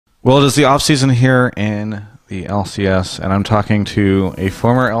Well, it is the off season here in the LCS, and I'm talking to a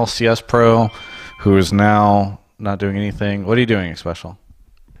former LCS pro who is now not doing anything. What are you doing, Xpecial?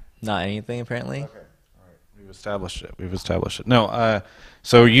 Not anything, apparently. Okay, all right. We've established it. We've established it. No,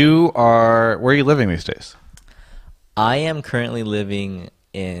 so you are. Where are you living these days? I am currently living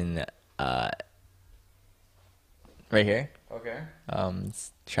in uh, right here. Okay. It's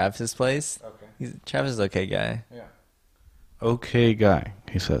Travis's place. Okay. Travis is an okay guy. Yeah. Okay, guy.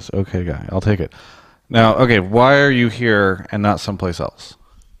 He says, "Okay, guy." I'll take it. Now, okay. Why are you here and not someplace else?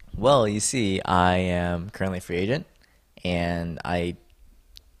 Well, you see, I am currently a free agent, and I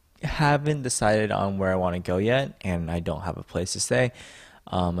haven't decided on where I want to go yet, and I don't have a place to stay.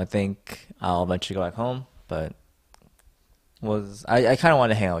 I think I'll eventually go back home, but I kind of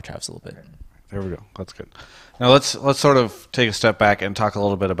want to hang out with Travis a little bit. There we go. That's good. Now let's sort of take a step back and talk a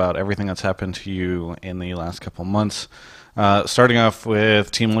little bit about everything that's happened to you in the last couple months. Starting off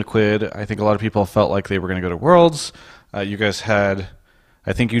with Team Liquid, I think a lot of people felt like they were going to go to Worlds. You guys had,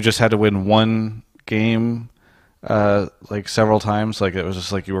 I think you just had to win one game, like several times. Like it was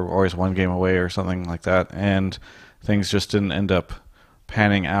just like you were always one game away or something like that, and things just didn't end up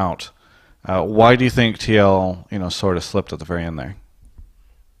panning out. Why do you think TL, sort of slipped at the very end there?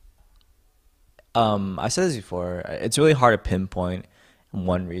 I said this before. It's really hard to pinpoint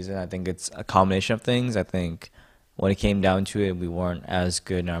one reason. I think it's a combination of things. I think when it came down to it, we weren't as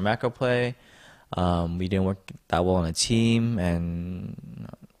good in our macro play. We didn't work that well on a team, and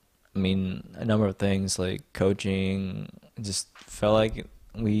I mean a number of things like coaching. Just felt like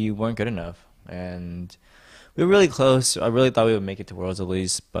we weren't good enough, and we were really close. I really thought we would make it to Worlds at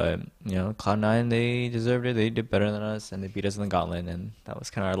least, but Cloud9 they deserved it. They did better than us, and they beat us in the Gauntlet, and that was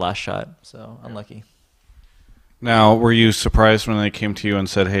kind of our last shot. So unlucky. Now, were you surprised when they came to you and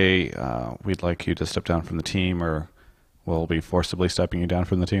said, "Hey, we'd like you to step down from the team, or we'll be forcibly stepping you down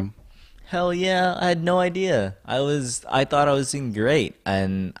from the team"? Hell yeah, I had no idea. I thought I was doing great,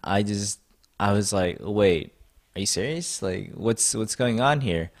 and I was like, wait, are you serious? Like, what's going on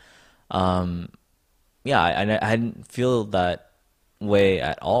here? Um, yeah, I didn't feel that way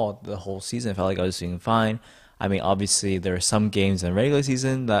at all the whole season. I felt like I was doing fine. I mean, obviously there are some games in the regular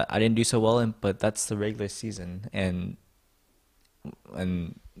season that I didn't do so well in, but that's the regular season, and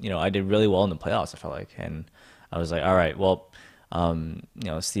I did really well in the playoffs. I felt like, and I was like, all right, well,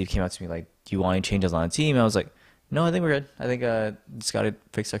 Steve came out to me like, do you want any changes on the team? And I was like, no, I think we're good. I think just got to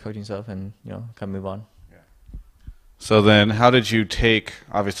fix our coaching stuff and kind of move on. So then, how did you take?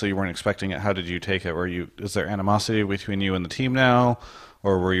 Obviously, you weren't expecting it. How did you take it? Is there animosity between you and the team now,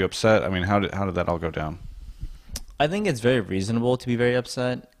 or were you upset? I mean, how did that all go down? I think it's very reasonable to be very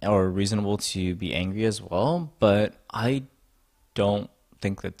upset or reasonable to be angry as well, but I don't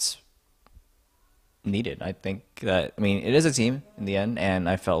think that's needed. I think that, I mean, it is a team in the end, and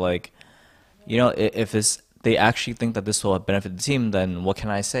I felt like, if they actually think that this will benefit the team, then what can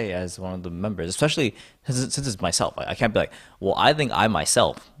I say as one of the members? Especially since it's myself, I can't be like, well, I think I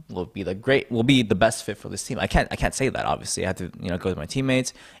myself will be the best fit for this team. I can't say that. Obviously, I have to go with my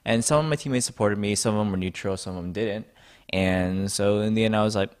teammates, and some of my teammates supported me. Some of them were neutral, some of them didn't, and so in the end, I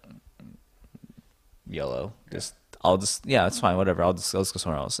was like, YOLO, yeah, it's fine, whatever. Let's go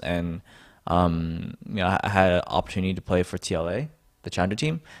somewhere else. And I had an opportunity to play for TLA, the challenger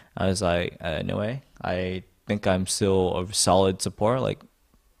team. I was like, no way. I think I'm still a solid support, like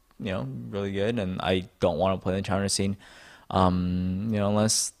really good, and I don't want to play in the challenger scene,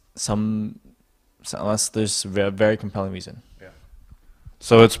 unless there's a very compelling reason. Yeah.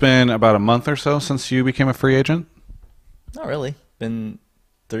 So it's been about a month or so since you became a free agent. Not really. Been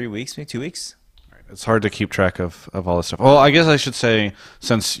 3 weeks, maybe 2 weeks. Right. It's hard to keep track of all this stuff. Well, I guess I should say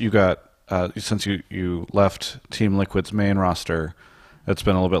since you left Team Liquid's main roster, it's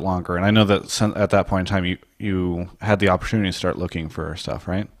been a little bit longer, and I know that at that point in time you had the opportunity to start looking for stuff,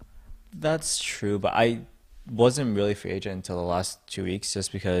 right? That's true, but I wasn't really free agent until the last 2 weeks,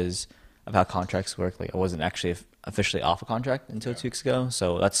 just because of how contracts work. Like I wasn't actually officially off a contract until 2 weeks ago,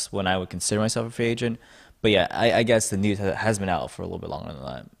 so that's when I would consider myself a free agent. But yeah, I guess the news has been out for a little bit longer than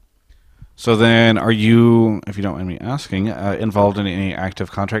that. So then, are you, if you don't mind me asking, involved in any active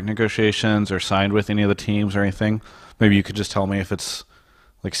contract negotiations or signed with any of the teams or anything? Maybe you could just tell me if it's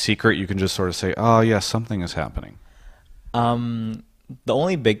like secret. You can just sort of say, "Oh, yes, something is happening." The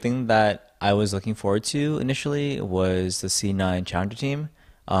only big thing that I was looking forward to initially was the C9 Challenger team.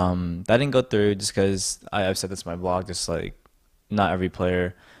 That didn't go through just because I've said this in my blog, just like not every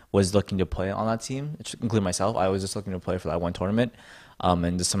player was looking to play on that team, including myself. I was just looking to play for that one tournament,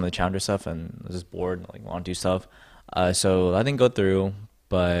 and just some of the Challenger stuff, and I was just bored and like want to do stuff. So that didn't go through,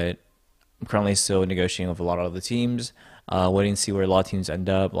 but I'm currently still negotiating with a lot of other teams. waiting to see where a lot of teams end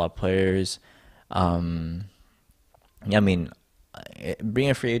up, a lot of players. Yeah, I mean, being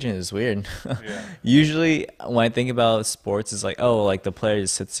a free agent is weird. Yeah. Usually, when I think about sports, it's like, oh, like the player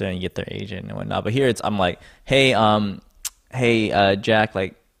just sits there and get their agent and whatnot. But here, I'm like, hey, Jack,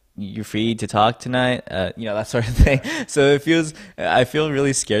 like, you're free to talk tonight, that sort of thing. So I feel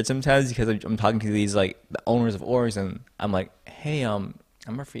really scared sometimes because I'm talking to these like the owners of orgs, and I'm like, hey, I'm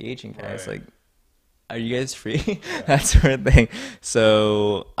a free agent, guys. Right. Like, are you guys free? That sort of thing.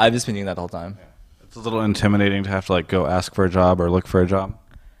 So I've just been doing that the whole time. It's a little intimidating to have to like go ask for a job or look for a job.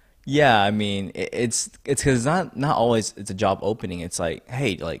 Yeah, I mean, it's because not always it's a job opening. It's like,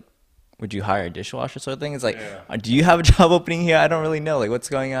 hey, like, would you hire a dishwasher sort of thing? It's like, do you have a job opening here? I don't really know. Like, what's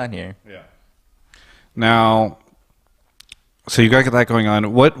going on here? Yeah. Now, so you got that going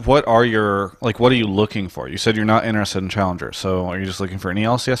on. What are your like? What are you looking for? You said you're not interested in challengers. So are you just looking for any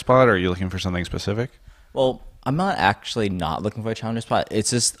LCS spot, or are you looking for something specific? Well, I'm not actually not looking for a challenger spot.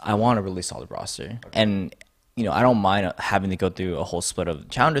 It's just I want a really solid roster, and I don't mind having to go through a whole split of the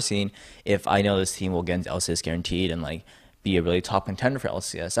challenger scene if I know this team will get into LCS guaranteed and like be a really top contender for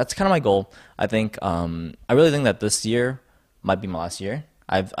LCS. That's kind of my goal. I think I really think that this year might be my last year.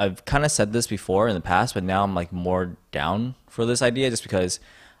 I've kind of said this before in the past, but now I'm like more down for this idea just because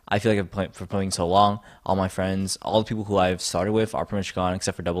I feel like I've been playing so long. All my friends, all the people who I've started with are pretty much gone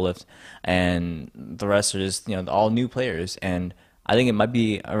except for Double Lift, and the rest are just all new players. And I think it might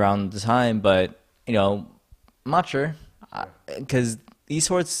be around the time, but I'm not sure because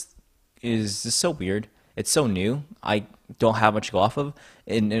esports is just so weird. It's so new. I don't have much to go off of,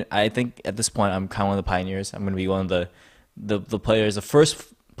 and I think at this point I'm kind of one of the pioneers. I'm going to be one of the players, the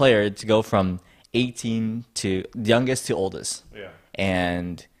first player to go from 18 to youngest to oldest. Yeah.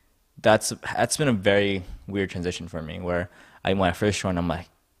 And that's been a very weird transition for me. Where when I first joined, I'm like,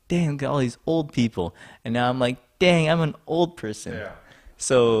 dang, look at all these old people, and now I'm like, dang, I'm an old person. Yeah.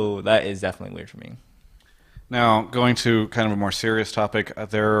 So that is definitely weird for me. Now, going to kind of a more serious topic,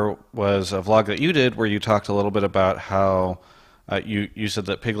 there was a vlog that you did where you talked a little bit about how you said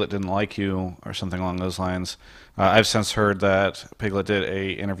that Piglet didn't like you or something along those lines. I've since heard that Piglet did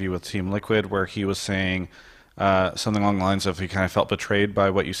a interview with Team Liquid where he was saying something along the lines of he kind of felt betrayed by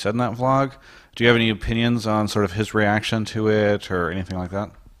what you said in that vlog. Do you have any opinions on sort of his reaction to it or anything like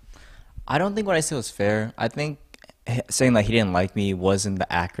that? I don't think what I said was fair. I think saying that he didn't like me wasn't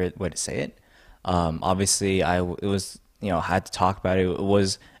the accurate way to say it. Obviously, it was had to talk about it. It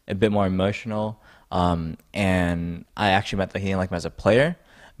was a bit more emotional, and I actually meant that he didn't like me as a player.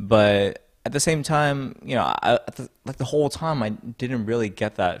 But at the same time, like the whole time, I didn't really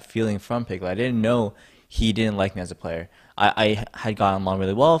get that feeling from Piglet. I didn't know he didn't like me as a player. I had gotten along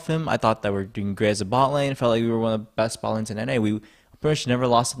really well with him. I thought that we were doing great as a bot lane. Felt like we were one of the best bot lanes in NA. We pretty much never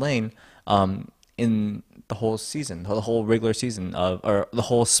lost a lane in the whole season, the whole regular season or the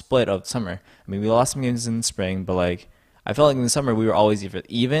whole split of summer. I mean, we lost some games in the spring, but like I felt like in the summer we were always either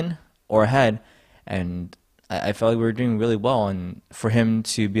even or ahead, and I felt like we were doing really well. And for him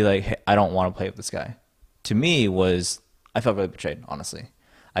to be like, hey, I don't want to play with this guy, to me I felt really betrayed. Honestly,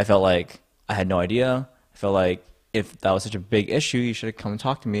 I felt like I had no idea. I felt like if that was such a big issue, you should have come and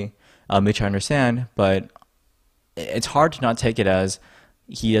talked to me, make sure I understand. But it's hard to not take it as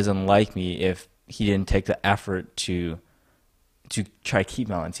he doesn't like me if he didn't take the effort to try to keep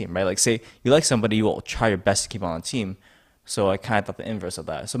him on the team, right? Like, say you like somebody, you will try your best to keep him on the team. So I kind of thought the inverse of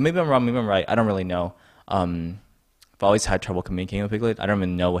that. So maybe I'm wrong, maybe I'm right. I don't really know. I've always had trouble communicating with Piglet. I don't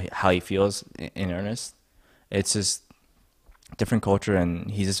even know how he feels in earnest. It's just different culture,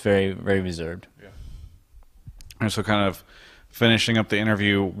 and he's just very, very reserved. Yeah. And so kind of finishing up the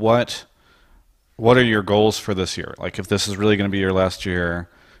interview, what are your goals for this year? Like if this is really going to be your last year,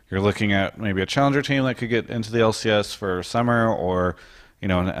 you're looking at maybe a challenger team that could get into the LCS for summer or, an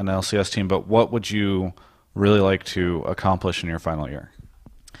LCS team, but what would you really like to accomplish in your final year?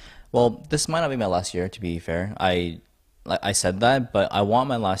 Well, this might not be my last year, to be fair. I said that, but I want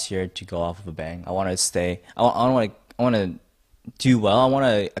my last year to go off of a bang. I want to stay. I want to do well. I want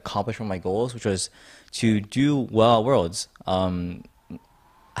to accomplish one of my goals, which was to do well at Worlds. I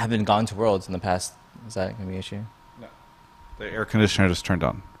haven't gone to Worlds in the past. Is that going to be an issue? No. The air conditioner just turned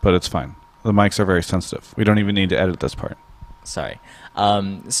on, but it's fine. The mics are very sensitive. We don't even need to edit this part. Sorry.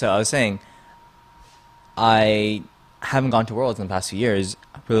 So I was saying, I haven't gone to Worlds in the past few years.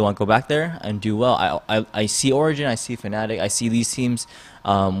 I really want to go back there and do well. I see Origin, I see Fnatic, I see these teams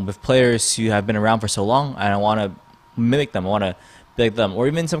with players who have been around for so long, and I want to mimic them. I want to be like them, or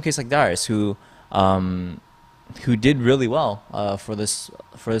even in some case like Darius, who did really well for this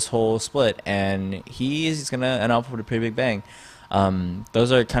whole split, and he's gonna end up with a pretty big bang.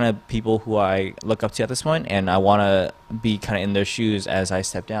 Those are kind of people who I look up to at this point, and I want to be kind of in their shoes as I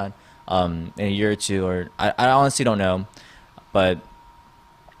step down in a year or two. Or I honestly don't know, but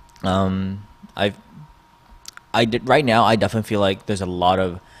um, I I did right now. I definitely feel like there's a lot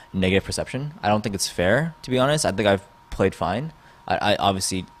of negative perception. I don't think it's fair, to be honest. I think I've played fine. I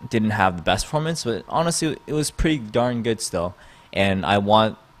obviously didn't have the best performance, but honestly, it was pretty darn good still. And I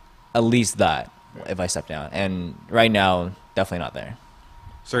want at least that if I step down. And right now, definitely not there.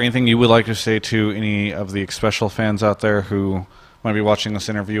 Is there anything you would like to say to any of the Xpecial fans out there who might be watching this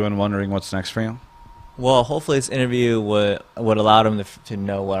interview and wondering what's next for you? Well, hopefully this interview would allow them to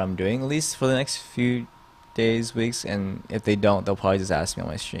know what I'm doing at least for the next few days, weeks, and if they don't, they'll probably just ask me on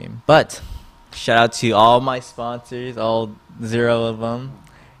my stream. But shout out to all my sponsors, all 0 of them,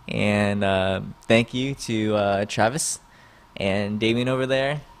 and thank you to Travis and Damien over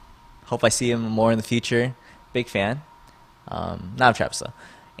there. Hope I see him more in the future. Big fan. Not Travis though.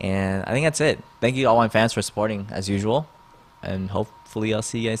 And I think that's it. Thank you to all my fans for supporting as usual, and hopefully I'll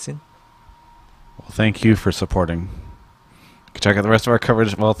see you guys soon. Well, thank you for supporting. You can check out the rest of our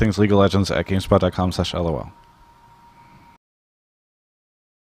coverage of all things League of Legends at GameSpot.com/LOL.